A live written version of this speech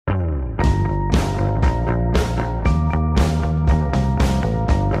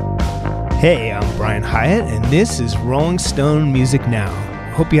Hey, I'm Brian Hiatt, and this is Rolling Stone Music Now.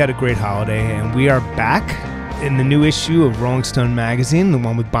 Hope you had a great holiday, and we are back in the new issue of Rolling Stone magazine, the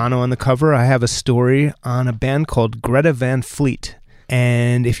one with Bono on the cover. I have a story on a band called Greta Van Fleet,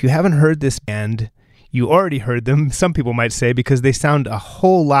 and if you haven't heard this band, you already heard them, some people might say, because they sound a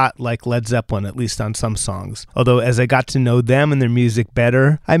whole lot like Led Zeppelin, at least on some songs. Although as I got to know them and their music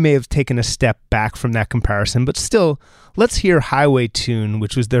better, I may have taken a step back from that comparison. But still, let's hear Highway Tune,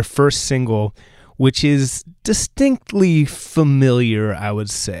 which was their first single, which is distinctly familiar, I would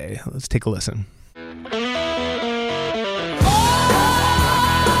say. Let's take a listen.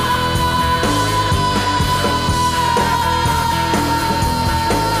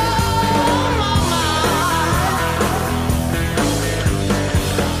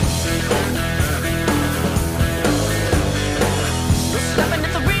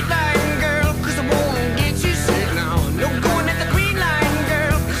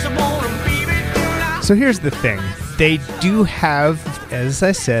 So here's the thing. They do have, as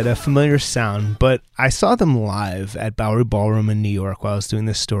I said, a familiar sound, but I saw them live at Bowery Ballroom in New York while I was doing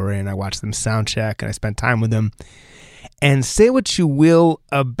this story, and I watched them sound check, and I spent time with them. And say what you will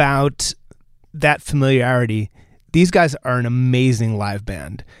about that familiarity, these guys are an amazing live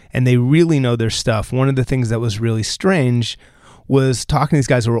band, and they really know their stuff. One of the things that was really strange was talking to these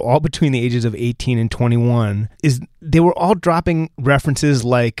guys who were all between the ages of 18 and 21, is they were all dropping references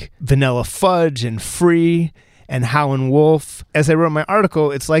like Vanilla Fudge and Free and Howlin' Wolf. As I wrote in my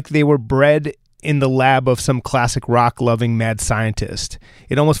article, it's like they were bred in the lab of some classic rock-loving mad scientist.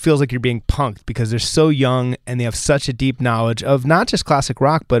 It almost feels like you're being punked because they're so young and they have such a deep knowledge of not just classic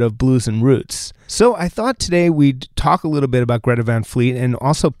rock, but of blues and roots. So I thought today we'd talk a little bit about Greta Van Fleet and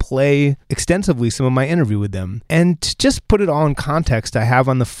also play extensively some of my interview with them. And to just put it all in context, I have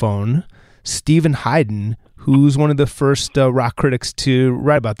on the phone Steven Hyden, who's one of the first rock critics to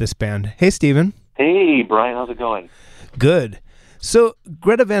write about this band. Hey, Steven. Hey, Brian. How's it going? Good. So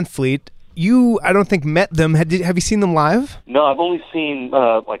Greta Van Fleet, you, I don't think, met them. Have you seen them live? No, I've only seen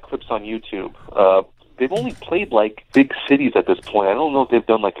like clips on YouTube. They've only played like big cities at this point. I don't know if they've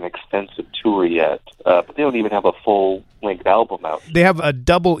done like an extensive tour yet, but they don't even have a full-length album out. They have a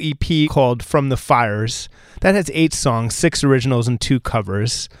double EP called From the Fires. That has 8 songs, 6 originals and 2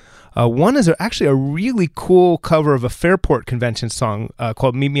 covers. One is actually a really cool cover of a Fairport Convention song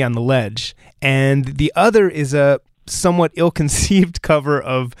called Meet Me on the Ledge. And the other is a somewhat ill-conceived cover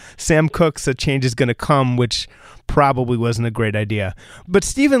of Sam Cooke's A Change Is Gonna Come, which probably wasn't a great idea. But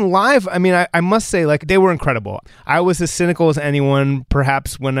Steven, live, I mean, I must say, like, they were incredible. I was as cynical as anyone,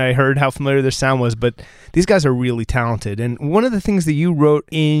 perhaps, when I heard how familiar their sound was, but these guys are really talented. And one of the things that you wrote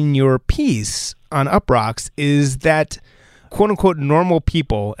in your piece on Uprocks is that quote-unquote normal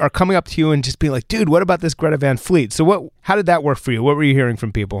people are coming up to you and just being like, dude, what about this Greta Van Fleet? So how did that work for you? What were you hearing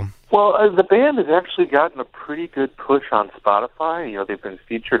from people? Well, the band has actually gotten a pretty good push on Spotify. You know, they've been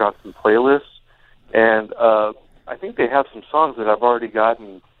featured on some playlists, and I think they have some songs that have already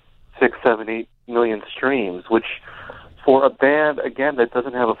gotten 6, 7, 8 million streams, which for a band, again, that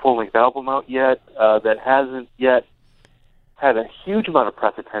doesn't have a full-length album out yet, that hasn't yet had a huge amount of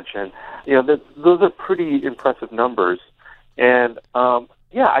press attention, you know, those are pretty impressive numbers. And,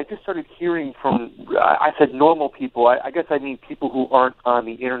 yeah, I just started hearing from, I said normal people. I guess I mean people who aren't on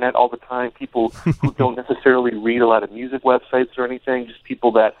the internet all the time, people who don't necessarily read a lot of music websites or anything, just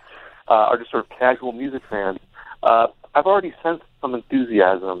people that are just sort of casual music fans. I've already sensed some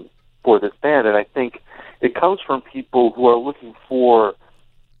enthusiasm for this band, and I think it comes from people who are looking for,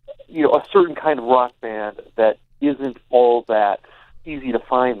 you know, a certain kind of rock band that isn't all that easy to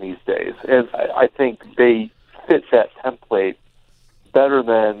find these days. And I think they fit that template better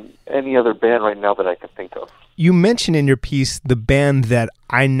than any other band right now that I can think of. You mentioned in your piece the band that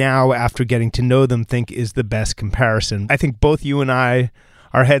I now, after getting to know them, think is the best comparison. I think both you and I,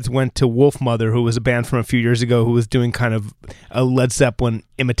 our heads went to Wolfmother, who was a band from a few years ago who was doing kind of a Led Zeppelin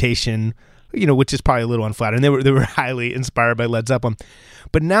imitation, you know, which is probably a little unflattering. They were highly inspired by Led Zeppelin.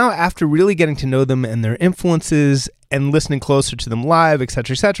 But now, after really getting to know them and their influences and listening closer to them live, et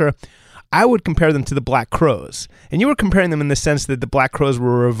cetera, I would compare them to the Black Crowes. And you were comparing them in the sense that the Black Crowes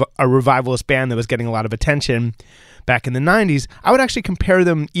were a revivalist band that was getting a lot of attention back in the 90s. I would actually compare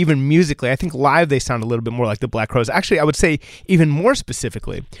them even musically. I think live they sound a little bit more like the Black Crowes. Actually, I would say even more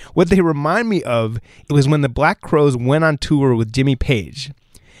specifically, what they remind me of, it was when the Black Crowes went on tour with Jimmy Page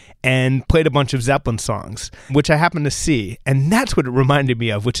and played a bunch of Zeppelin songs, which I happened to see. And that's what it reminded me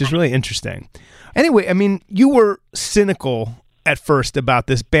of, which is really interesting. Anyway, I mean, you were cynical at first about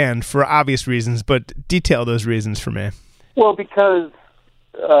this band for obvious reasons, but detail those reasons for me. Well, because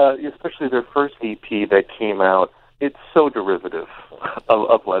especially their first EP that came out, it's so derivative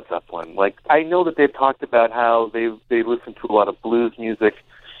of Led Zeppelin. Like, I know that they've talked about how they listen to a lot of blues music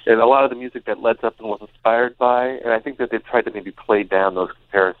and a lot of the music that Led Zeppelin was inspired by, and I think that they've tried to maybe play down those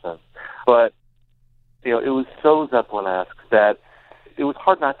comparisons. But, you know, it was so Zeppelin-esque that it was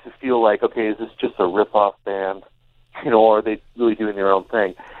hard not to feel like, okay, is this just a rip-off band, you know, or are they really doing their own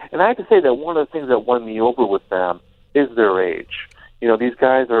thing? And I have to say that one of the things that won me over with them is their age. You know, these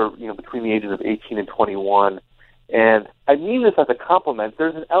guys are, you know, between the ages of 18 and 21, and I mean this as a compliment.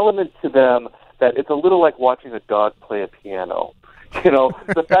 There's an element to them that it's a little like watching a dog play a piano. You know,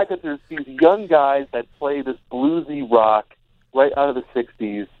 the fact that there's these young guys that play this bluesy rock right out of the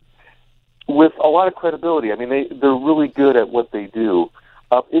 60s with a lot of credibility. I mean, they're really good at what they do.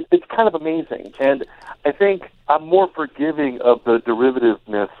 It's kind of amazing. And I think I'm more forgiving of the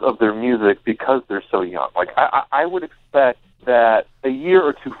derivativeness of their music because they're so young. Like, I would expect that a year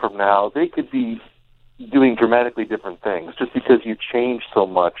or two from now, they could be doing dramatically different things just because you change so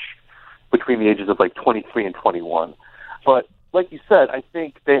much between the ages of, like, 23 and 21. But like you said, I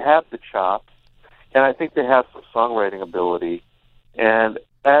think they have the chops, and I think they have some songwriting ability. And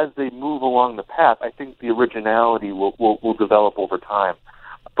as they move along the path, I think the originality will develop over time.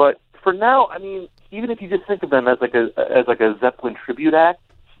 But for now, I mean, even if you just think of them as like a Zeppelin tribute act,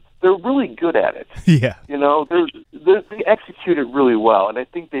 they're really good at it. Yeah. You know, they execute it really well, and I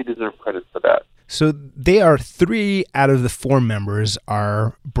think they deserve credit for that. So they are 3 out of the 4 members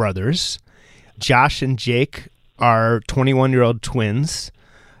are brothers. Josh and Jake are 21-year-old twins.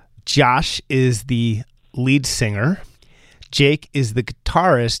 Josh is the lead singer. Jake is the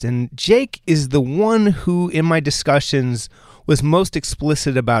guitarist, and Jake is the one who, in my discussions, was most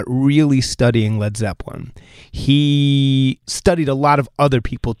explicit about really studying Led Zeppelin. He studied a lot of other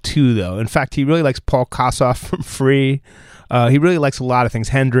people too, though. In fact, he really likes Paul Kossoff from Free. He really likes a lot of things,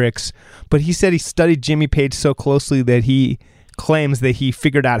 Hendrix. But he said he studied Jimmy Page so closely that he claims that he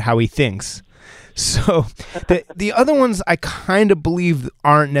figured out how he thinks. So the other ones I kind of believe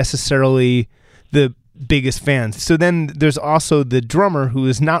aren't necessarily the biggest fans. So then there's also the drummer who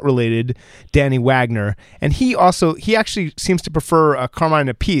is not related, Danny Wagner, and he actually seems to prefer Carmine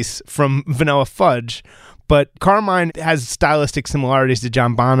Appice from Vanilla Fudge, but Carmine has stylistic similarities to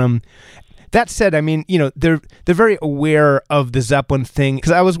John Bonham. That said, I mean, you know, they're very aware of the Zeppelin thing,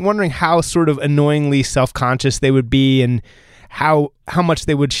 because I was wondering how sort of annoyingly self-conscious they would be and how much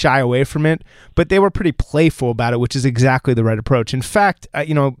they would shy away from it, but they were pretty playful about it, which is exactly the right approach. In fact,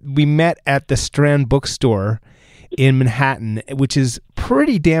 you know, we met at the Strand Bookstore in Manhattan, which is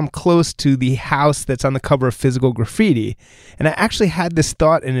pretty damn close to the house that's on the cover of Physical Graffiti. And I actually had this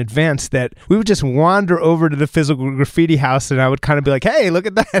thought in advance that we would just wander over to the Physical Graffiti house and I would kind of be like, hey, look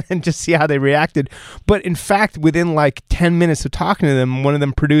at that, and just see how they reacted. But in fact, within like 10 minutes of talking to them, one of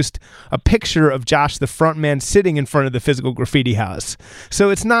them produced a picture of Josh, the front man, sitting in front of the Physical Graffiti house. So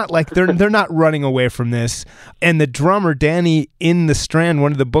it's not like they're not running away from this. And the drummer, Danny, in the Strand,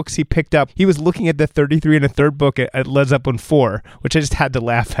 one of the books he picked up, he was looking at the 33 1/3 book at Led Zeppelin 4, which I just had to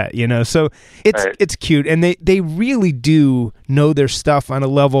laugh at, you know. So it's cute, and they really do know their stuff on a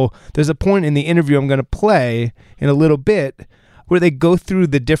level. There's a point in the interview I'm going to play in a little bit where they go through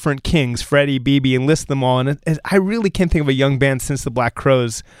the different Kings, Freddie, BB, and list them all, and I really can't think of a young band since the Black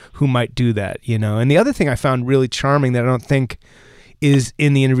Crowes who might do that, you know. And the other thing I found really charming that I don't think is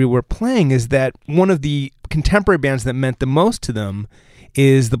in the interview we're playing is that one of the contemporary bands that meant the most to them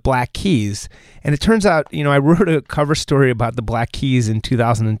is the Black Keys. And it turns out, you know, I wrote a cover story about the Black Keys in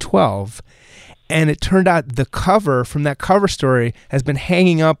 2012, and it turned out the cover from that cover story has been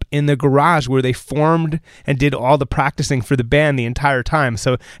hanging up in the garage where they formed and did all the practicing for the band the entire time.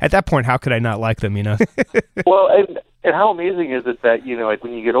 So at that point, how could I not like them, you know? Well, and how amazing is it that, you know, like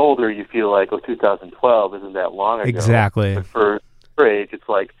when you get older, you feel like, 2012 isn't that long ago. Exactly. But for age, it's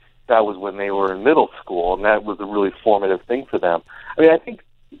like that was when they were in middle school, and that was a really formative thing for them. I mean, I think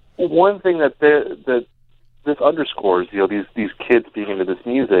one thing that this underscores, you know, these kids being into this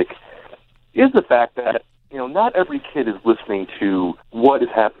music, is the fact that, you know, not every kid is listening to what is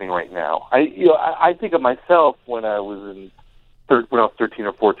happening right now. I think of myself when I was 13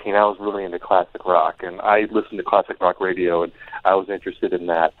 or 14, I was really into classic rock, and I listened to classic rock radio, and I was interested in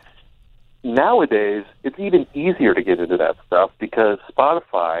that. Nowadays, it's even easier to get into that stuff because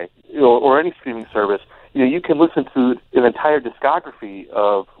Spotify, you know, or any streaming service, you know, you can listen to an entire discography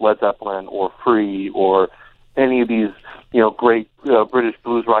of Led Zeppelin or Free or any of these, you know, great British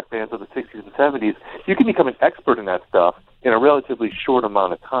blues rock bands of the 60s and 70s. You can become an expert in that stuff in a relatively short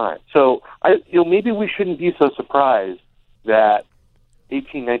amount of time. So, maybe we shouldn't be so surprised that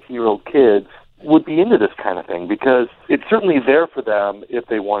 18, 19-year-old kids would be into this kind of thing, because it's certainly there for them if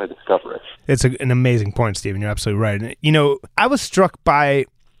they want to discover it. It's an amazing point, Steven. You're absolutely right. And, you know, I was struck by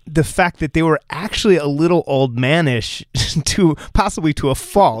the fact that they were actually a little old manish to possibly to a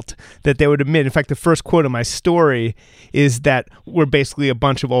fault that they would admit. In fact, the first quote of my story is that we're basically a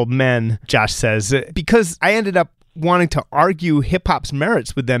bunch of old men, Josh says, because I ended up wanting to argue hip-hop's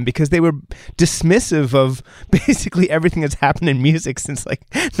merits with them because they were dismissive of basically everything that's happened in music since like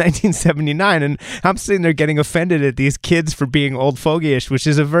 1979, and I'm sitting there getting offended at these kids for being old fogey-ish, which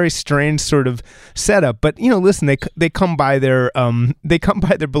is a very strange sort of setup. But you know, listen, they come by their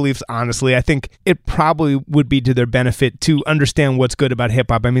beliefs honestly. I think it probably would be to their benefit to understand what's good about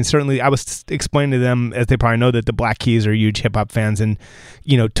hip-hop. I mean, certainly I was explaining to them, as they probably know, that the Black Keys are huge hip-hop fans and,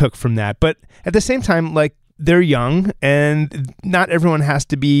 you know, took from that. But at the same time, like, they're young, and not everyone has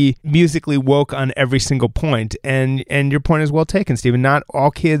to be musically woke on every single point. And your point is well taken, Stephen. Not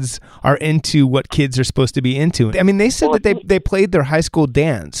all kids are into what kids are supposed to be into. I mean, they said that they played their high school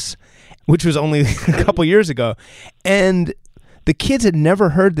dance, which was only a couple years ago, and the kids had never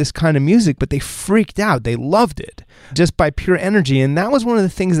heard this kind of music, but they freaked out. They loved it just by pure energy. And that was one of the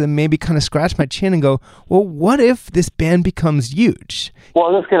things that maybe kind of scratched my chin and go, well, what if this band becomes huge? Well, I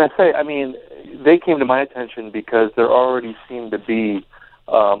was going to say, I mean, they came to my attention because there already seemed to be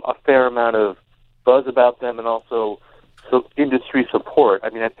a fair amount of buzz about them, and also industry support. I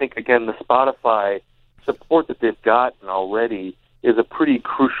mean, I think, again, the Spotify support that they've gotten already is a pretty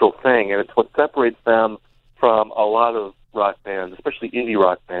crucial thing, and it's what separates them from a lot of rock bands, especially indie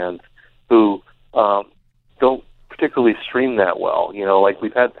rock bands, who don't particularly stream that well. You know, like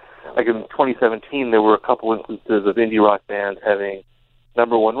we've had, like in 2017, there were a couple instances of indie rock bands having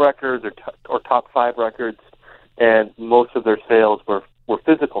number one records or top 5 records, and most of their sales were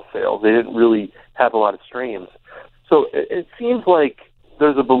physical sales. They didn't really have a lot of streams. So it seems like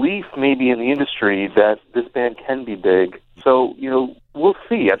there's a belief maybe in the industry that this band can be big. So, you know, we'll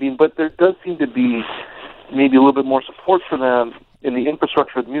see. I mean, but there does seem to be maybe a little bit more support for them in the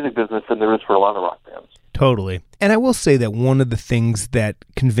infrastructure of the music business than there is for a lot of rock bands. Totally. And I will say that one of the things that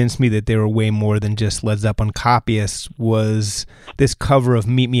convinced me that they were way more than just Led Zeppelin copyists was this cover of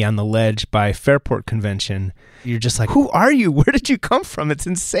Meet Me on the Ledge by Fairport Convention. You're just like, who are you? Where did you come from? It's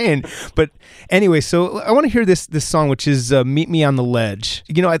insane. But anyway, so I want to hear this song, which is Meet Me on the Ledge.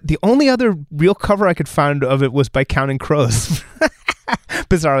 You know, the only other real cover I could find of it was by Counting Crows.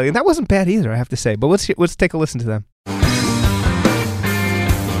 Bizarrely. And that wasn't bad either, I have to say. But let's take a listen to them.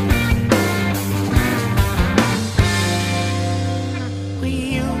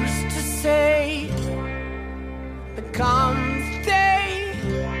 Comes day,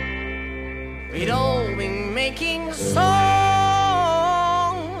 we'd all be making songs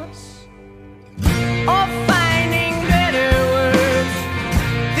or finding better words.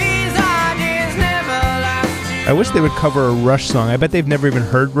 These ideas never last. I wish they would cover a Rush song. I bet they've never even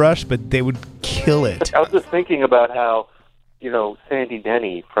heard Rush, but they would kill it. I was just thinking about how, you know, Sandy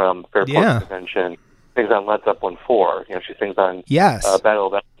Denny from Fairport Convention sings on Led Zeppelin 4. You know, she sings on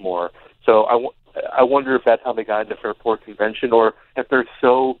Battle of Elmore. So I wonder if that's how they got into Fairport Convention, or if they're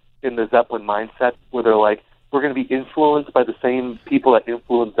so in the Zeppelin mindset where they're like, we're going to be influenced by the same people that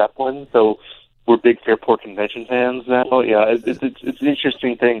influenced Zeppelin, so we're big Fairport Convention fans now. Yeah, it's an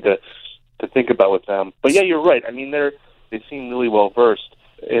interesting thing to think about with them. But yeah, you're right. I mean, they seem really well versed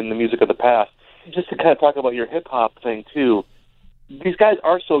in the music of the past. Just to kind of talk about your hip hop thing too, these guys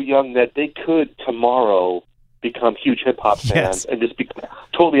are so young that they could tomorrow become huge hip hop fans and just be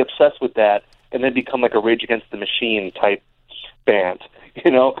totally obsessed with that, and then become like a Rage Against the Machine type band.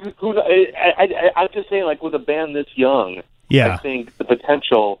 You know, I'm just saying, like, with a band this young, I think the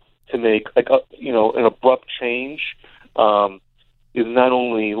potential to make like an abrupt change is not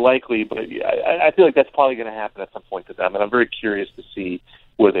only likely, but I feel like that's probably going to happen at some point to them, and I'm very curious to see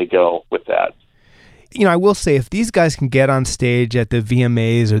where they go with that. You know, I will say, if these guys can get on stage at the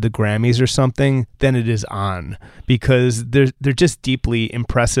VMAs or the Grammys or something, then it is on, because they're just deeply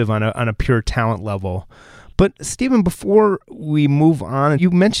impressive on a pure talent level. But Steven, before we move on, you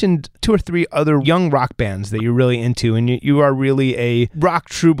mentioned 2 or 3 other young rock bands that you're really into, and you are really a rock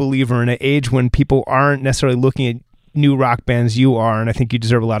true believer in an age when people aren't necessarily looking at new rock bands. You are, and I think you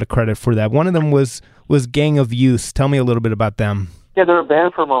deserve a lot of credit for that. One of them was Gang of Youth. Tell me a little bit about them. Yeah, they're a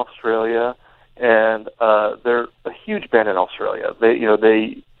band from Australia. And they're a huge band in Australia. Their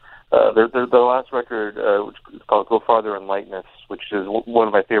last record, which is called "Go Farther in Lightness," which is one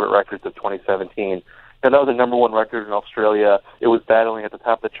of my favorite records of 2017. And that was a number 1 record in Australia. It was battling at the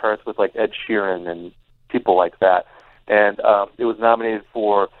top of the charts with like Ed Sheeran and people like that. And it was nominated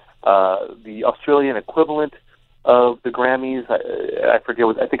for the Australian equivalent of the Grammys. I forget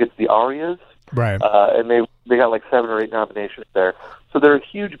what. I think it's the Arias Right. And they got like 7 or 8 nominations there. So they're a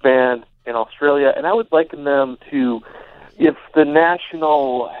huge band in Australia, and I would liken them to if the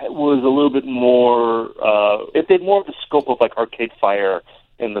National was a little bit more, if they had more of the scope of like Arcade Fire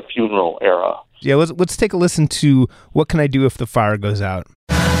in the Funeral era. Yeah, let's take a listen to What Can I Do If the Fire Goes Out.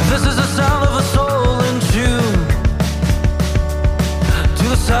 This is the sound of a soul in tune to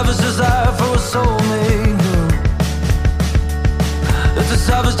the savage desire for a soulmate. It's a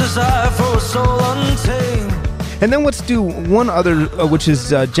savage desire for a soul untamed. And then let's do one other, which is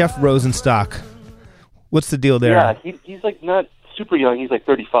Jeff Rosenstock. What's the deal there? Yeah, he's like not super young. He's like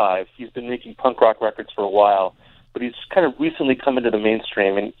 35. He's been making punk rock records for a while, but he's kind of recently come into the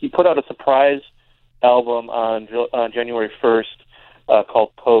mainstream. And he put out a surprise album on January 1st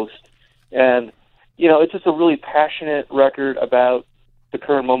called Post. And, you know, it's just a really passionate record about the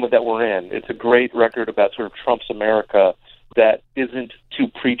current moment that we're in. It's a great record about sort of Trump's America that isn't too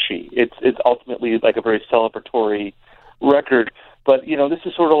preachy. It's ultimately like a very celebratory record. But, you know, this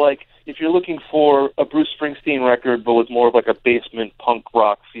is sort of like if you're looking for a Bruce Springsteen record but with more of like a basement punk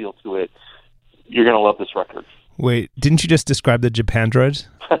rock feel to it, you're going to love this record. Wait, didn't you just describe the Japan Droids?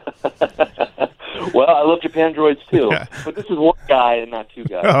 Well, I love Japan Droids too, Yeah. but this is one guy and not two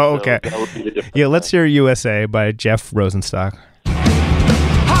guys. Oh, okay. So that would be the difference. Yeah, let's hear USA by Jeff Rosenstock.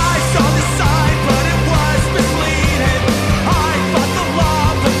 I saw the sign, but it was misleading. I fought the law,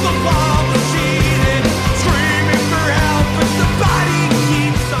 but the law was cheating. Screaming for help, but somebody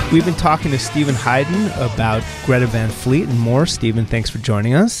keeps on. We've been talking to Steven Hyden about Greta Van Fleet and more. Steven, thanks for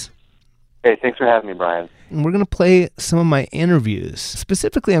joining us. Hey, thanks for having me, Brian. And we're going to play some of my interviews.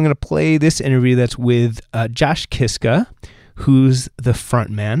 Specifically, I'm going to play this interview that's with Josh Kiska, who's the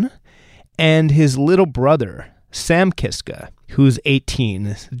frontman, and his little brother, Sam Kiska, who's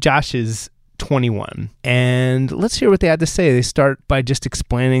 18. Josh is 21. And let's hear what they had to say. They start by just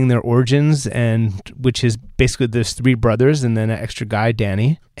explaining their origins, and which is basically there's 3 brothers and then an extra guy,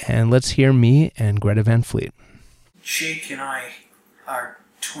 Danny. And let's hear me and Greta Van Fleet. Jake and I are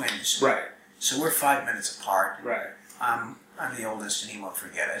twins. Right. So we're 5 minutes apart. Right. I'm the oldest, and he won't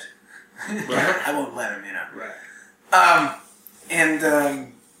forget it. Right. I won't let him, you know. Right.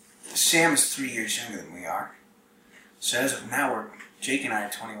 And Sam is 3 years younger than we are. So as of now, Jake and I are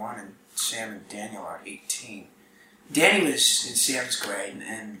 21, and Sam and Daniel are 18. Danny was in Sam's grade,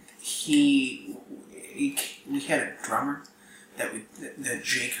 and we had a drummer that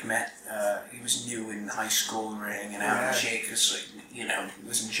Jake met. He was new in high school. We were hanging out. Right. And Jake was like, he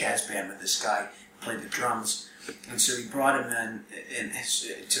was in a jazz band with this guy, played the drums, and so he brought him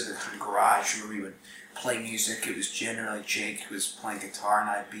to the garage where we would play music. It was generally Jake who was playing guitar, and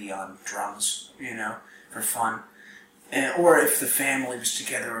I'd be on drums, for fun. Or if the family was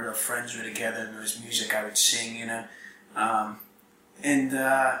together or the friends were together and there was music, I would sing, And I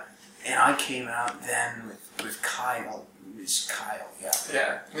came out then with Kyle. It was Kyle, yeah.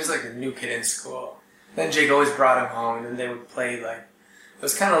 Yeah, he was like a new kid in school. Then Jake always brought him home, and then they would play like, it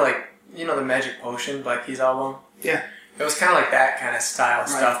was kind of like, the Magic Potion, Black Keys album. Yeah. It was kind of like that kind of style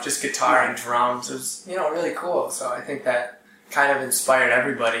stuff, Right. just guitar Right. and drums. It was, really cool. So I think that kind of inspired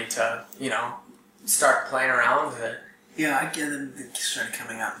everybody to, start playing around with it. Yeah, I get them. They started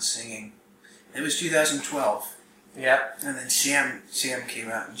coming out and singing. It was 2012. Yep. And then Sam came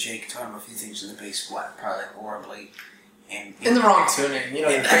out, and Jake taught him a few things in the bass, probably horribly. And In the wrong tuning. The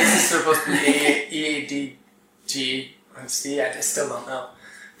bass is supposed to be E, A, D, G, and C. I just still don't know.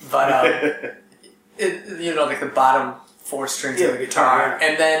 But, like the bottom 4 strings of the guitar.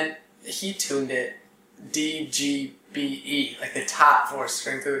 And then he tuned it D, G, B, E, like the top 4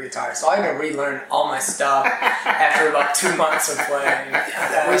 strings of the guitar. So I had to relearn all my stuff after about 2 months of playing.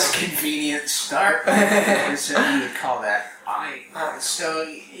 that was a convenient start. So you would call that. So,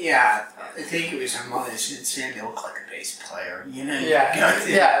 yeah, I think it was her mother said Sam, you look like a bass player.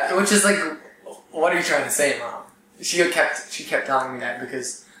 Yeah, which is like, what are you trying to say, Mom? She kept telling me that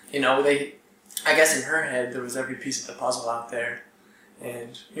because, I guess in her head there was every piece of the puzzle out there.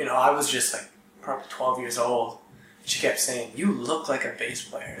 And, I was just like probably 12 years old. She kept saying, you look like a bass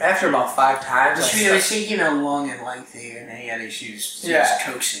player. After about 5 times, She was long and lengthy, and he had issues. He was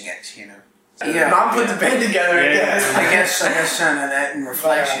coaxing it, Mom put the band together. I guess some of that in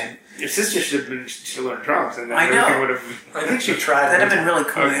reflection. Your sister should learn drums, and then I know. everything would have. I think she tried. That'd have been really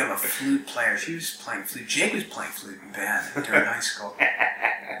cool to have a flute player. She was playing flute. Jake was playing flute in band during high school,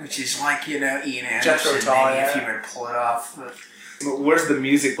 which is like Ian Anderson. If you were to pull it off. But where's the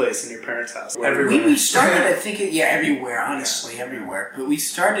music place in your parents' house? Everywhere. We started, I think, everywhere. Honestly, everywhere. But we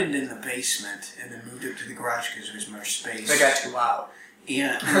started in the basement and then moved up to the garage because there was more space. They got too loud.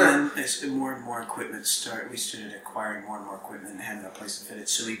 Yeah, and then as more and more equipment we started acquiring more and more equipment and having a place to fit it.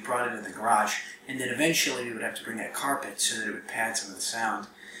 So we brought it into the garage, and then eventually we would have to bring in a carpet so that it would pad some of the sound.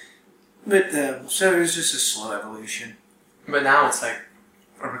 But so it was just a slow evolution. But now it's like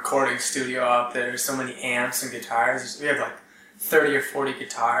a recording studio out there. So many amps and guitars. We have like 30 or 40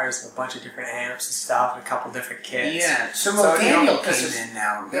 guitars and a bunch of different amps and stuff and a couple different kits. Yeah, so Daniel came in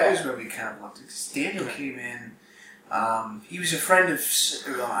now. That was where we kind of looked at. Daniel came in. He was a friend of.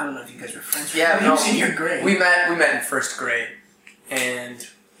 Well, I don't know if you guys were friends. Yeah, he was in your grade. We met in first grade, and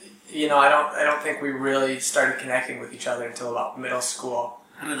I don't think we really started connecting with each other until about middle school.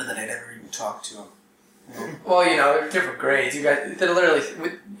 I don't know that I'd ever even talked to him. Well, they're different grades. You guys, they're literally.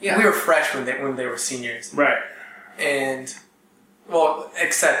 We were fresh when they were seniors. Right. And. Well,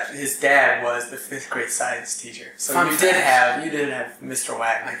 except his dad was the 5th grade science teacher, so you did have Mr.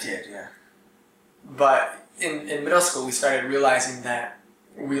 Wagner. I did, yeah. But in middle school, we started realizing that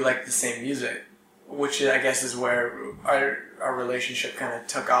we liked the same music, which I guess is where our relationship kind of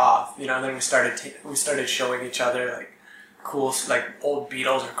took off. And then we started showing each other like cool like old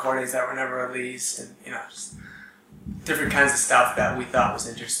Beatles recordings that were never released, and just different kinds of stuff that we thought was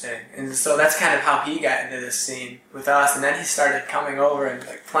interesting. And so that's kind of how he got into this scene with us, and then he started coming over and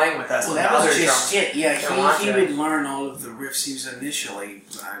like playing with us. Well, that was just it. Yeah, he would learn all of the riffs. He was initially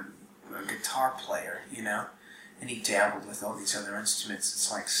a guitar player, and he dabbled with all these other instruments. It's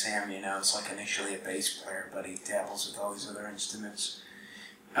like Sam, it's like initially a bass player, but he dabbles with all these other instruments.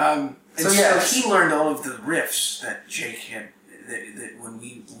 So he learned all of the riffs that Jake had, that when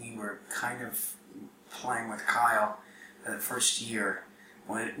we were kind of playing with Kyle the first year,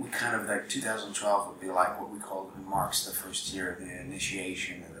 when we kind of like 2012 would be like what we called marks the first year of the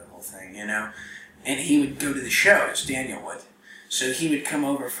initiation of the whole thing, and he would go to the shows, Daniel would. So he would come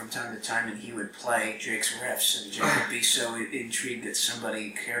over from time to time and he would play Jake's riffs, and Jake would be so intrigued that somebody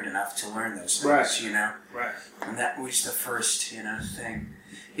cared enough to learn those things, Right. And that was the first, thing.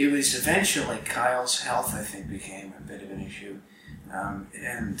 It was eventually Kyle's health, I think, became a bit of an issue,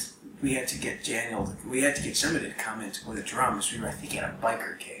 and we had to get somebody to come in to play the drums. We were, I think, at a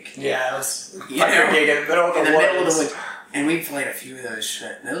biker gig. Yeah, it was a biker gig in the middle of the woods. And we played a few of those.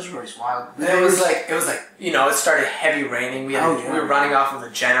 Those were always wild. It was like it started heavy raining. We were running off of a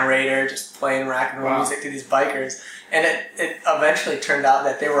generator, just playing rock and roll music to these bikers. And it eventually turned out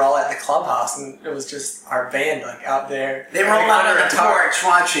that they were all at the clubhouse, and it was just our band out there. They were all out on the porch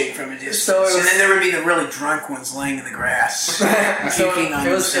watching from a distance, and then there would be the really drunk ones laying in the grass. So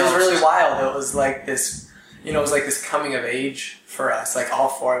it was really wild. It was like this, it was like this coming of age for us. Like all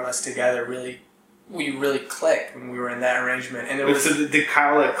four of us together, we really clicked when we were in that arrangement. And it was. So did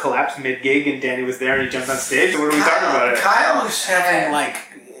Kyle collapse mid gig and Danny was there and he jumped on stage? What are we talking about? Kyle was having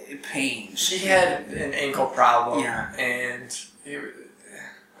pains. She had an ankle problem, and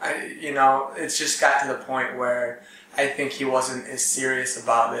it's just got to the point where I think he wasn't as serious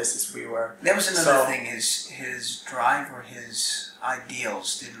about this as we were. That was another thing. His drive or his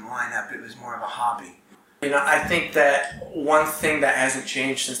ideals didn't line up. It was more of a hobby. I think that one thing that hasn't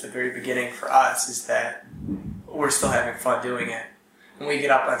changed since the very beginning for us is that we're still having fun doing it. When we get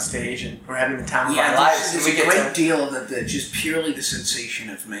up on stage and we're having the time of our lives. There's a great deal of the just purely the sensation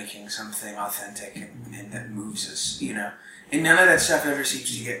of making something authentic and that moves us, And none of that stuff ever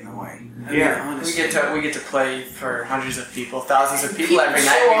seems to get in the way. I mean, honestly. We get to play for hundreds of people, thousands of people every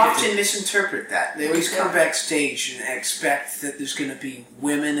night. People so often misinterpret that. They always come backstage and expect that there's going to be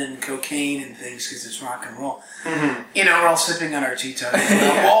women and cocaine and things because it's rock and roll. Mm-hmm. We're all sipping on our tea time,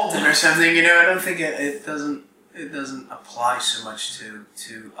 Walden or something. I don't think it doesn't. It doesn't apply so much to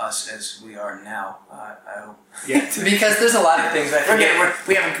us as we are now. I hope. Yeah, because there's a lot of things that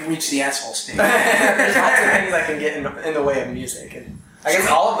we haven't reached the asshole stage. There's lots of things that can get in the way of music, and I guess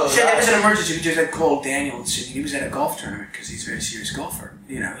all of those. There was an emergency. We just had called Daniel in Sydney. He was at a golf tournament because he's a very serious golfer.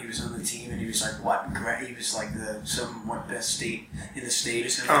 He was on the team, and he was like, "What? He was like the somewhat best state in the state or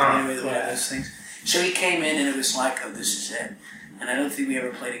something." One of those things. So he came in, and it was like, "Oh, this is it." And I don't think we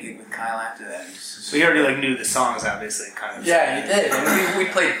ever played a gig with Kyle after that. So you already knew the songs, obviously, kind of. Yeah, he did. And we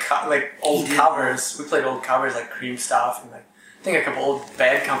played old covers. We played old covers like Cream Stuff and I think a couple old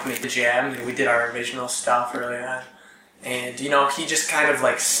Bad Company jam. We did our original stuff early on, and he just kind of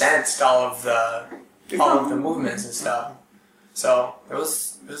sensed all of the movements and stuff. So it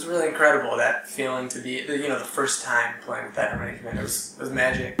was really incredible, that feeling to be the first time playing with that arrangement. It was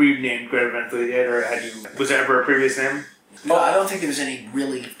magic. Were you named Greta Van Fleet yet, or was there ever a previous name? No, I don't think there was any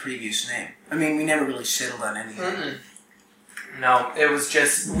really previous name. I mean, we never really settled on anything. Mm-mm. No, it was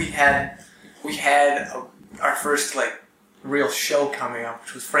just we had our first real show coming up,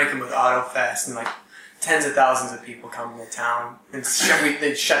 which was Franken with AutoFest, and tens of thousands of people coming to town. And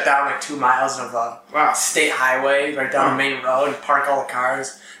they shut down like 2 miles of state highway right down the main road and park all the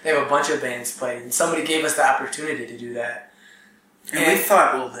cars. They have a bunch of bands played, and somebody gave us the opportunity to do that. And we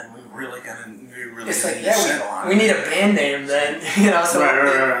thought, well, then we're really It's like, settle on we need a band name then, you know. So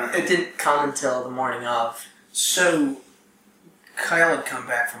Right. it didn't come until the morning of. So Kyle had come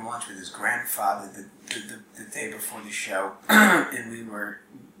back from lunch with his grandfather the day before the show, and we were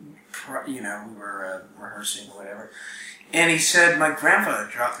rehearsing or whatever. And he said, my grandfather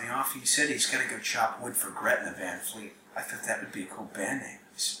dropped me off. He said he's going to go chop wood for Greta Van Fleet. I thought that would be a cool band name.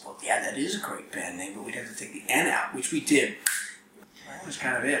 I said, well, yeah, that is a great band name, but we'd have to take the N out, which we did. That was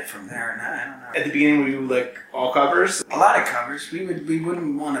kind of it from there. And I don't know. At the beginning, we do like all covers. A lot of covers. We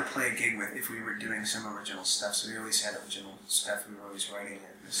wouldn't want to play a gig with if we were doing some original stuff. So we always had original stuff. We were always writing it.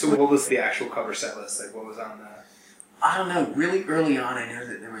 So what was the actual cover set list? Like what was on the? I don't know. Really early on, I know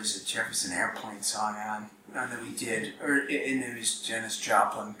that there was a Jefferson Airplane song on that we did, and there was Janis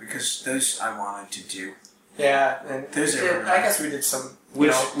Joplin, because those I wanted to do. Yeah, and Those are I guess we did some.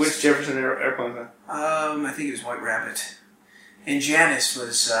 Which Jefferson Airplane then? I think it was White Rabbit. And Janis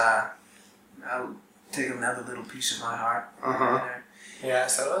was, I'll take another little piece of my heart. Yeah,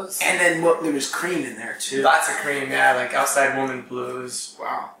 so it was. And then there was Cream in there too. Lots of Cream, yeah, like Outside Woman Blues.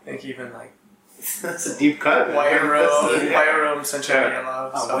 Wow. I think even like That's a deep cut. Man. White That's White Room, Sunshine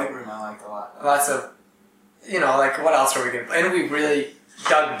Yellow. Oh, So White Room I liked a lot. lots of, like what else are we gonna play? And we really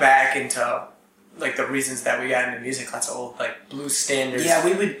dug back into like the reasons that we got into music. Lots of old like blues standards. Yeah,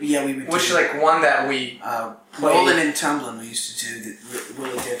 we would. Which do, like one that we Rolling and Tumbling. We used to do the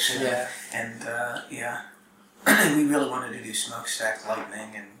Willie Dixon. Yeah. And we really wanted to do Smokestack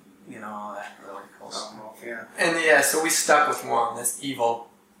Lightning and all that really cool stuff. Yeah. and so we stuck with one that's Evil,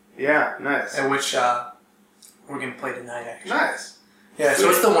 Yeah. Nice. and which we're gonna play tonight actually. Nice. Yeah, so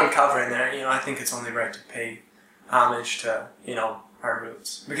it's the one cover in there. I think it's only right to pay homage to our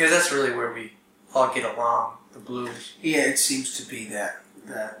roots, because that's really where we all get along. The blues. Yeah, it seems to be that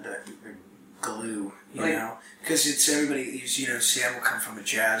glue, because it's everybody. Sam will come from a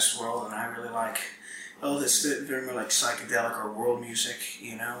jazz world, and I really like this very more like psychedelic or world music,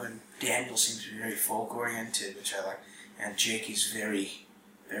 and Daniel seems to be very folk oriented, which I like, and Jakey's very,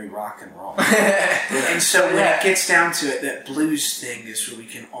 very rock and roll. And so when it gets down to it, that blues thing is where we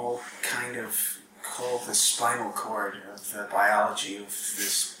can all kind of call the spinal cord of the biology of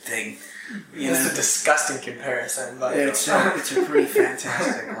this thing. It's a disgusting comparison, but it's a pretty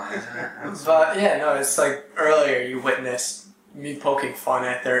fantastic one, isn't it? But it's like earlier you witnessed me poking fun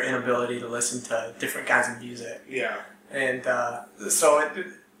at their inability to listen to different kinds of music. Yeah. And so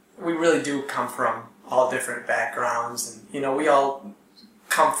we really do come from all different backgrounds, and we all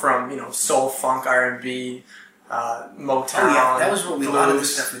come from soul, funk, R&B, Motown. Oh yeah, that was what a lot of the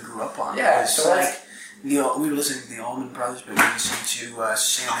blues. stuff we grew up on. Yeah, so like we were listening to the Allman Brothers, but we listened to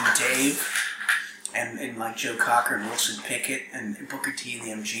Sam and Dave, and like Joe Cocker and Wilson Pickett and Booker T and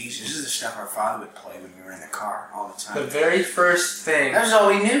the MGs. This is the stuff our father would play when we were in the car all the time. The very first thing. That was all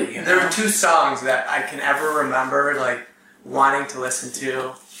we knew. There were 2 songs that I can ever remember, like wanting to listen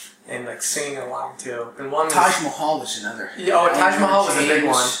to and like singing along to. And one was Taj Mahal was another. Taj Mahal was a big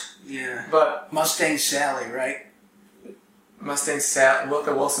one. Yeah. But Mustang Sally, right? Mustang Sally,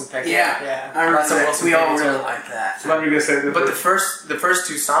 the Wilson Pickett. Yeah. I remember that. We all really liked that. What were you gonna say? But the first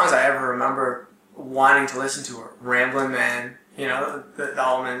 2 songs I ever remember wanting to listen to were Ramblin' Man, the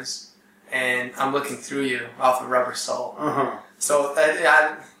Allmans, and I'm Looking Through You off of Rubber Soul. So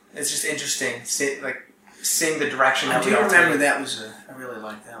it's just interesting, seeing the direction that we all take. I do remember that was I really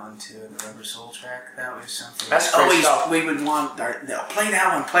liked that one too, the Rubber Soul track. That was something. That's great stuff. We would want play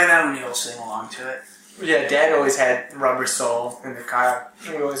that one, you'll sing along to it. Yeah, Dad always had Rubber Soul in the car.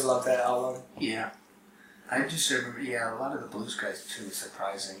 We always loved that album. Yeah. I just remember, a lot of the blues guys too was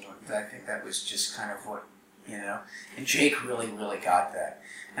surprising. I think that was just kind of what, and Jake really, really got that.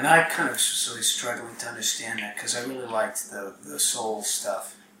 And I kind of was really struggling to understand that, because I really liked the soul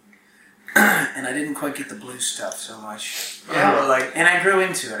stuff. And I didn't quite get the blues stuff so much. Yeah, and I grew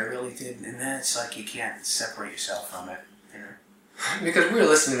into it, I really did. And then it's like you can't separate yourself from it. Because we were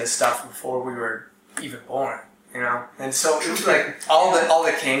listening to stuff before we were even born, and so it was like all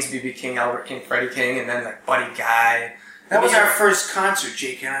the Kings, B.B. King, Albert King, Freddie King, and then like Buddy Guy. That was our first concert,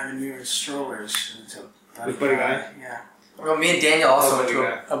 Jake and I, when we were in strollers. With Buddy Guy? Yeah. Well, me and Daniel also went to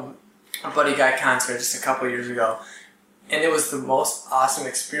a Buddy Guy concert just a couple years ago, and it was the most awesome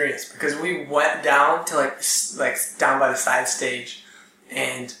experience, because we went down to like down by the side stage,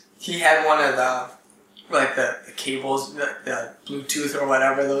 and he had one of the cables, the Bluetooth or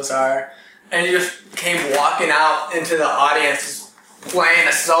whatever those are. And he just came walking out into the audience, playing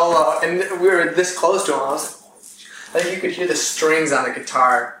a solo, and we were this close to him. I was like you could hear the strings on the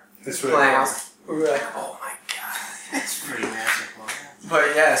guitar playing. We were like, oh my god, That's pretty magical.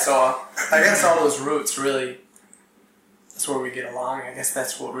 But yeah, so I guess all those roots really, that's where we get along. I guess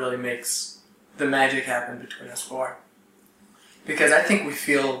that's what really makes the magic happen between us four. Because I think we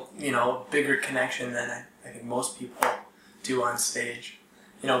feel, a bigger connection than I think most people do on stage.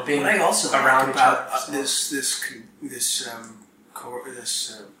 Being What I also around like each other. about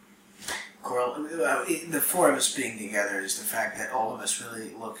So. The four of us being together is the fact that all of us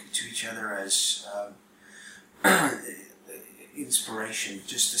really look to each other as inspiration,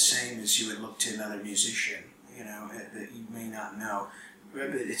 just the same as you would look to another musician, that you may not know.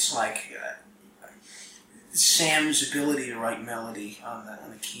 But it's like Sam's ability to write melody on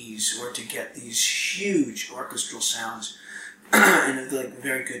the keys, or to get these huge orchestral sounds, and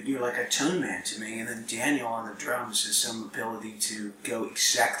very good. You're like a tone man to me. And then Daniel on the drums has some ability to go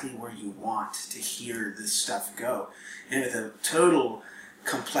exactly where you want to hear this stuff go, and with a total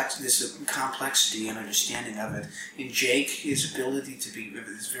complexity and understanding of it. And Jake, his ability to be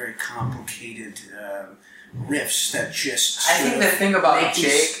this very complicated riffs that just. I think the thing about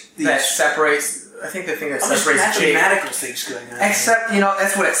Jake that separates. I think the thing that separates Jake. Mathematical things going on. Except,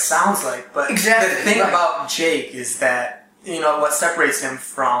 that's what it sounds like. But exactly, the thing about Jake is that, what separates him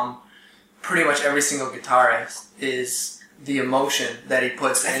from pretty much every single guitarist is the emotion that he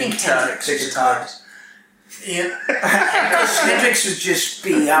puts into the guitars. Hendrix would just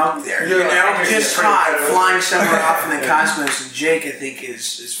be out there, just high, flying somewhere off in the cosmos. And Jake, I think,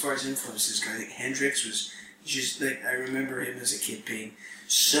 is, as far as influences go, I think Hendrix was just like, I remember him as a kid being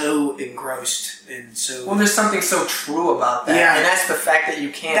so engrossed and so. Well, there's something so true about that, and that's the fact that you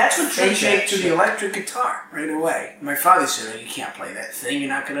can't. That's what drew Jake to the electric guitar right away. My father said, "You can't play that thing. You're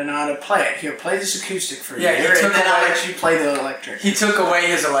not going to know how to play it. Here, play this acoustic for a year, and then I'll let you play the electric." He took away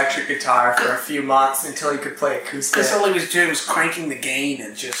his electric guitar for a few months until he could play acoustic. Because all he was doing was cranking the gain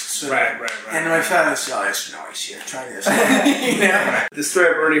and just sort of. Right. And my father said, "Oh, that's noise. Here, try this." The story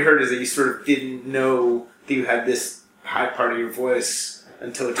I've already heard is that you sort of didn't know that you had this high part of your voice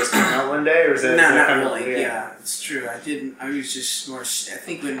until it just came out one day, or is that? No, not really. Yeah, it's true. I didn't. I was just more. I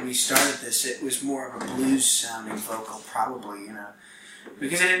think when we started this, it was more of a blues-sounding vocal, probably.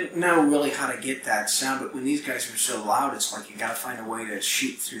 Because I didn't know really how to get that sound. But when these guys were so loud, it's like you got to find a way to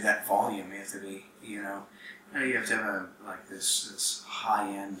shoot through that volume. You have to be, you have to have this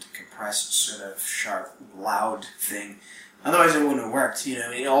high-end, compressed, sort of sharp, loud thing. Otherwise, it wouldn't have worked.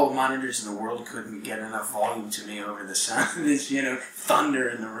 All the monitors in the world couldn't get enough volume to me over the sound of this, thunder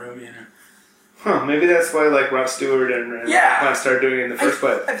in the room. Huh? Maybe that's why Rod Stewart and Plant started doing it in the first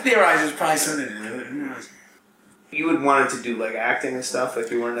place. I theorize there's probably something to do with it. Who knows? You would want it to do acting and stuff,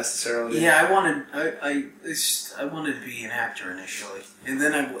 you weren't necessarily. Yeah, I wanted to be an actor initially, and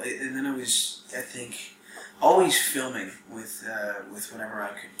then I was, I think, always filming with whatever I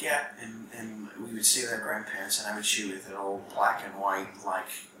could get, and we would stay with our grandparents, and I would shoot with an old black and white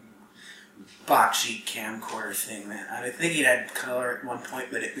boxy camcorder thing. Man, I think it had color at one point,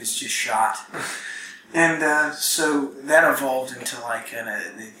 but it was just shot. And so that evolved into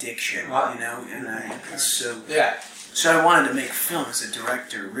an addiction, So I wanted to make film as a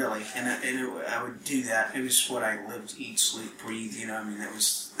director, really, and I would do that. It was what I lived, eat, sleep, breathe. That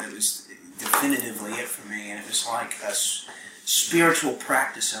was definitively it for me, and it was like a spiritual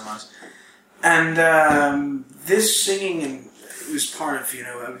practice almost. And this singing, and it was part of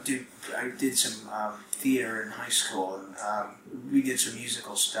I did some theater in high school, and we did some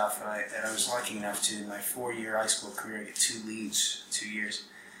musical stuff, and I was lucky enough to, in my 4-year high school career, get 2 leads, 2 years.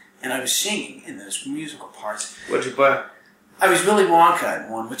 And I was singing in those musical parts. What'd you play? I was Willy Wonka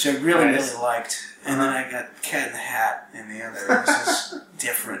in one, which I really liked. And then I got Cat in the Hat in the other. It was just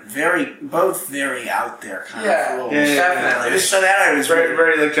different. Both very out there kind of roles. Yeah, definitely. So that I was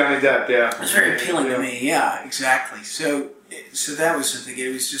very like Johnny Depp, yeah. It was very appealing to me, yeah, exactly. So that was something.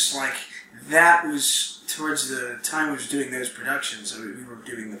 It was just that was towards the time I was doing those productions. We were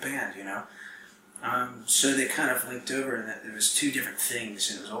doing the band, so they kind of linked over, and there was 2 different things,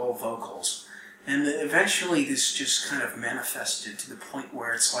 and it was all vocals. And eventually this just kind of manifested to the point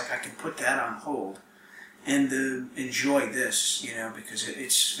where it's I can put that on hold and enjoy this, because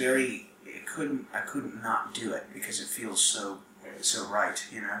it's very, I couldn't not do it because it feels so right,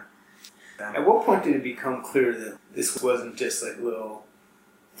 At what point did it become clear that this wasn't just a little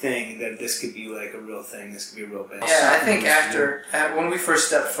thing, that this could be a real thing, this could be a real band? Yeah, I think when we first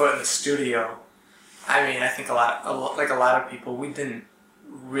stepped foot in the studio, I think a lot of people, we didn't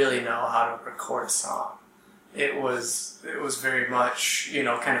really know how to record a song. it was very much, you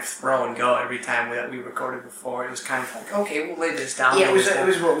know, kind of throw and go every time that we recorded before. It was kind of like, okay, we'll lay this down. Yeah, it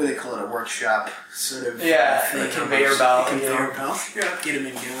was what would they call it, a workshop sort of a conveyor belt. Conveyor belt. Yeah, get them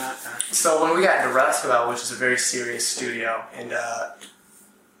in, get them out. So when we got into Rustwell, which is a very serious studio, and I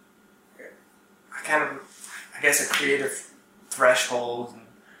guess a creative threshold, and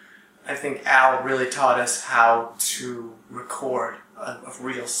I think Al really taught us how to record a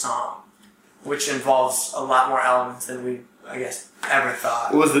real song, which involves a lot more elements than we, I guess, ever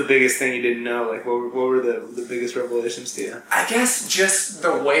thought. What was the biggest thing you didn't know? Like, what were the biggest revelations to you? I guess just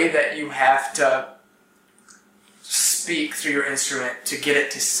the way that you have to speak through your instrument to get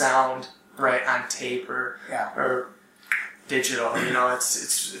it to sound right on tape or digital. You know,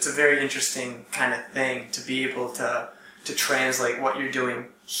 it's a very interesting kind of thing to be able to translate what you're doing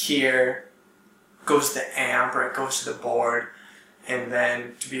here, goes to the amp or it goes to the board, and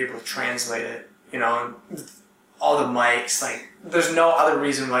then to be able to translate it, you know, and all the mics, like, there's no other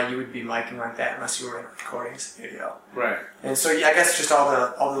reason why you would be micing like that unless you were in a recording studio. Right. And so I guess just all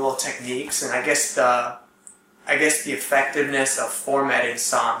the little techniques, and I guess the effectiveness of formatting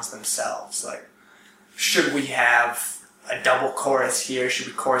songs themselves. Like, should we have a double chorus here? Should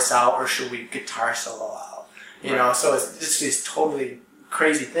we chorus out, or should we guitar solo out? You know, so it's just these totally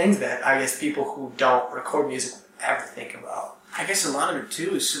crazy things that I guess people who don't record music ever think about. I guess a lot of it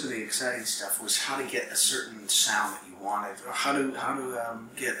too is some of the exciting stuff was how to get a certain sound that you wanted, or how to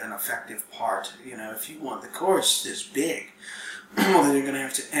get an effective part. You know, if you want the chorus this big, well, then you're going to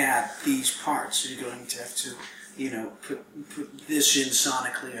have to add these parts. So you're going to have to, you know, put this in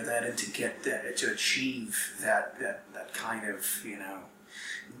sonically or that in to get that, to achieve that kind of, you know,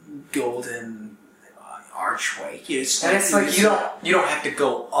 golden archway. It's and it's like you don't have to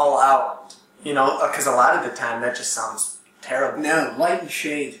go all out, you know, because a lot of the time that just sounds terrible. No, light and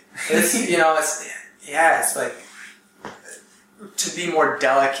shade. It's, you know, it's like to be more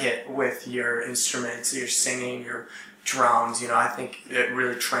delicate with your instruments, your singing, your drums. You know, I think it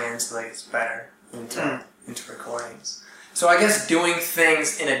really translates better into recordings. So I guess doing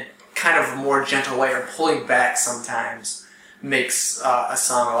things in a kind of more gentle way or pulling back sometimes makes a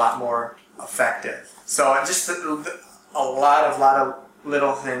song a lot more effective. So just a lot of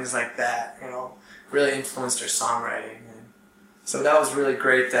little things like that, you know, really influenced our songwriting. And so that was really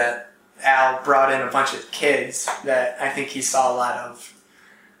great that Al brought in a bunch of kids that I think he saw a lot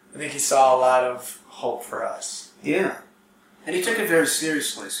of hope for us. Yeah, and he took it very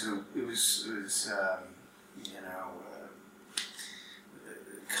seriously. So it was you know,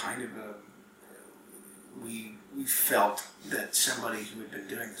 kind of we felt that somebody who had been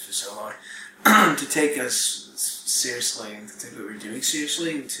doing this for so long to take us seriously and to take what we were doing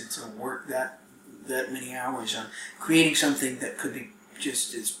seriously and to work that many hours on creating something that could be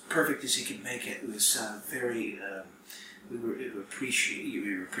just as perfect as he could make it was very. We were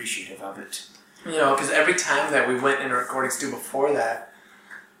appreciative of it. You know, because every time that we went in a recording studio before that,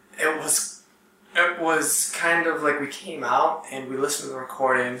 it was kind of like we came out and we listened to the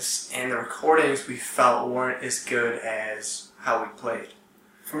recordings, and the recordings we felt weren't as good as how we played.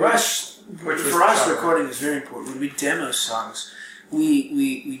 For us, recording is very important. When we demo songs,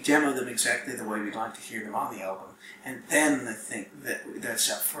 we demo them exactly the way we'd like to hear them on the album, and then I think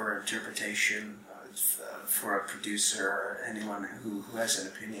that's up for interpretation for a producer or anyone who has an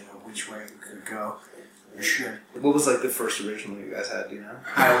opinion of which way it could go or should. What was like the first original you guys had? Do you know?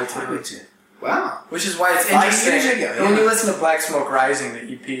 Highway 2. Wow. Which is why it's 5 interesting. years ago, yeah. When you listen to Black Smoke Rising,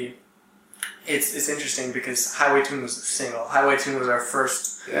 the EP, it's interesting because Highway Tune was a single. Highway Tune was our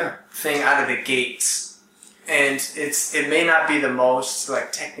first thing out of the gates. And it may not be the most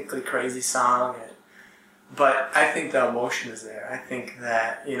like technically crazy song, but I think the emotion is there. I think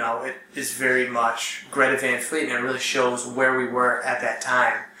that, you know, it is very much Greta Van Fleet, and it really shows where we were at that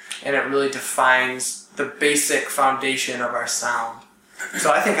time. And it really defines the basic foundation of our sound.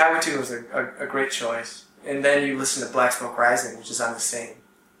 So I think Highway 2 was a great choice. And then you listen to Black Smoke Rising, which is on the same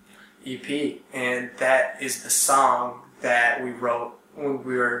EP. And that is the song that we wrote when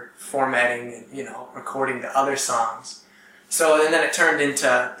we were formatting and, you know, recording the other songs. So, and then it turned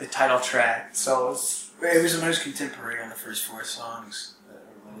into the title track. So it was the most contemporary on the first 4 songs that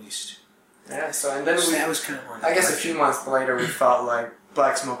were released. Yeah, so and then that was kind of one. I guess a few months later we felt like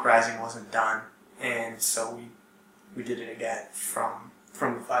Black Smoke Rising wasn't done, and so we did it again from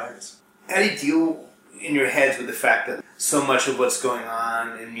the fires. How do you deal in your heads with the fact that so much of what's going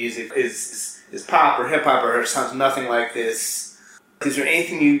on in music is pop or hip hop or sounds nothing like this? Is there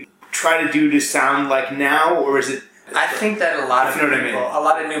anything you try to do to sound like now, or is it I think that a lot of You know what I people, mean. a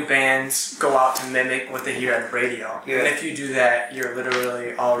lot of new bands go out to mimic what they hear on the radio. Yeah. And if you do that, you're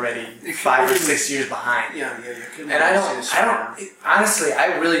literally already 5 or 6 years behind. Yeah. You couldn't And I resist. don't, honestly,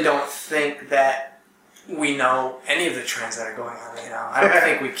 I really don't think that we know any of the trends that are going on right now. I don't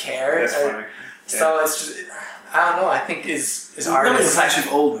think we care. That's funny. So it's just, I don't know, I think is We're really a artists. bunch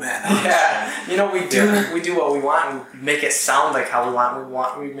of old men. Yeah, you know, we do what we want and we make it sound like how we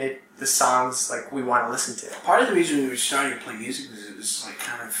want. We make the songs like we want to listen to. Part of the reason we were starting to play music was it was like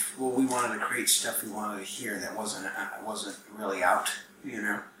kind of, well, we wanted to create stuff we wanted to hear that wasn't really out, you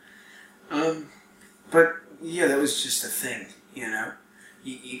know. But yeah, that was just a thing, you know.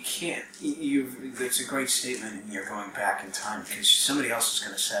 You can't. It's a great statement, and you're going back in time because somebody else is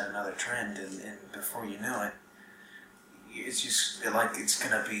going to set another trend, and before you know it, it's just like it's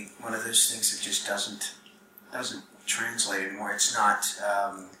going to be one of those things that just doesn't translate anymore. It's not.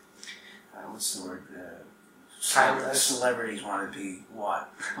 What's the word? Timeless. Celebrities want to be what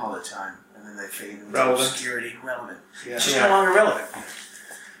all the time, and then they fade into Relevant. obscurity. Relevant. Yeah. It's just no longer relevant.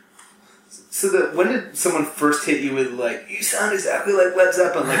 So when did someone first hit you with like, you sound exactly like Led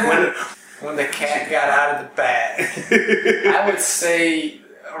Zeppelin? Like When the cat got out of the bag. I would say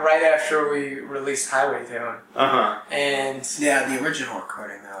right after we released Highway Tune. And Yeah, the original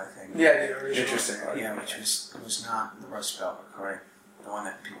recording, though, I think. yeah, the original. Interesting. Yeah, which was not the Rust Belt recording, the one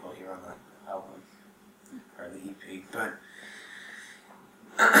that people hear on the album or the EP. But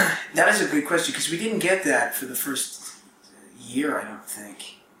that is a good question because we didn't get that for the first year, I don't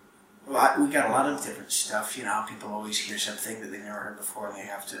think. Well, we got a lot of different stuff. You know, people always hear something that they've never heard before, and they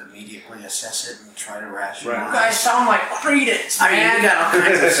have to immediately assess it and try to rationalize. You guys sound like Credence, I mean, man. we got all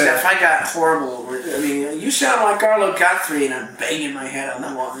kinds of stuff. I got horrible. I mean, you sound like Arlo Guthrie, and I'm banging my head on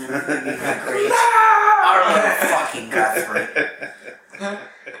the wall. And everything. Great. Arlo fucking Guthrie.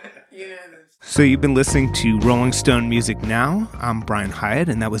 Yeah. So you've been listening to Rolling Stone Music Now. I'm Brian Hiatt,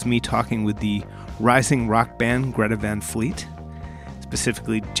 and that was me talking with the rising rock band Greta Van Fleet,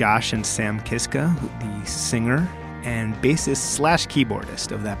 specifically Josh and Sam Kiska, the singer and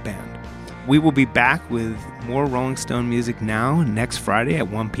bassist/keyboardist of that band. We will be back with more Rolling Stone Music Now next Friday at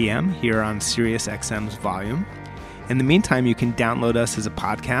 1 p.m. here on SiriusXM's Volume. In the meantime, you can download us as a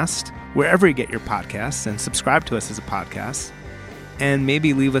podcast wherever you get your podcasts and subscribe to us as a podcast. And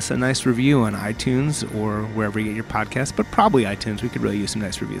maybe leave us a nice review on iTunes or wherever you get your podcasts, but probably iTunes. We could really use some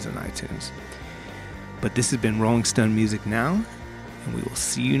nice reviews on iTunes. But this has been Rolling Stone Music Now, and we will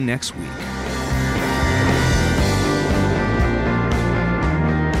see you next week.